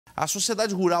A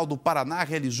Sociedade Rural do Paraná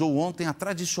realizou ontem a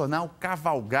tradicional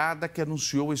cavalgada que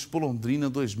anunciou a Expolondrina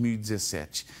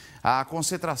 2017. A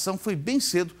concentração foi bem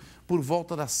cedo, por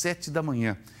volta das 7 da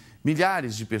manhã.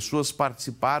 Milhares de pessoas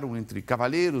participaram, entre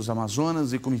cavaleiros,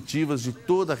 amazonas e comitivas de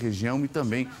toda a região e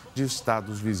também de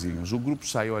estados vizinhos. O grupo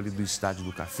saiu ali do Estádio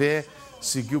do Café,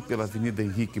 seguiu pela Avenida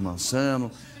Henrique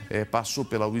Mansano, passou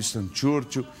pela Winston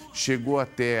Churchill, chegou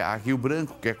até a Rio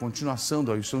Branco, que é a continuação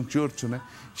da Winston Churchill, né?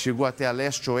 Chegou até a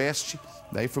Leste-Oeste,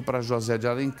 daí foi para José de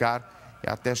Alencar,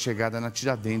 até a chegada na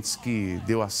Tiradentes, que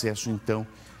deu acesso, então,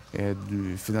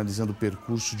 finalizando o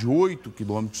percurso de 8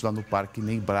 quilômetros lá no Parque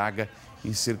Ney Braga,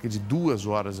 em cerca de 2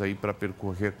 horas aí para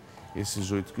percorrer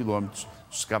esses 8 quilômetros.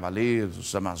 Os cavaleiros,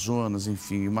 os amazonas,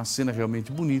 enfim, uma cena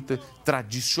realmente bonita,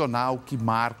 tradicional, que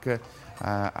marca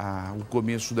o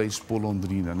começo da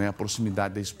Expolondrina, né? A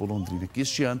proximidade da Expolondrina, que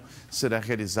este ano será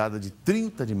realizada de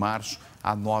 30 de março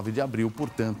a 9 de abril,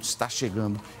 portanto, está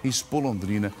chegando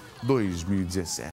Expolondrina 2017.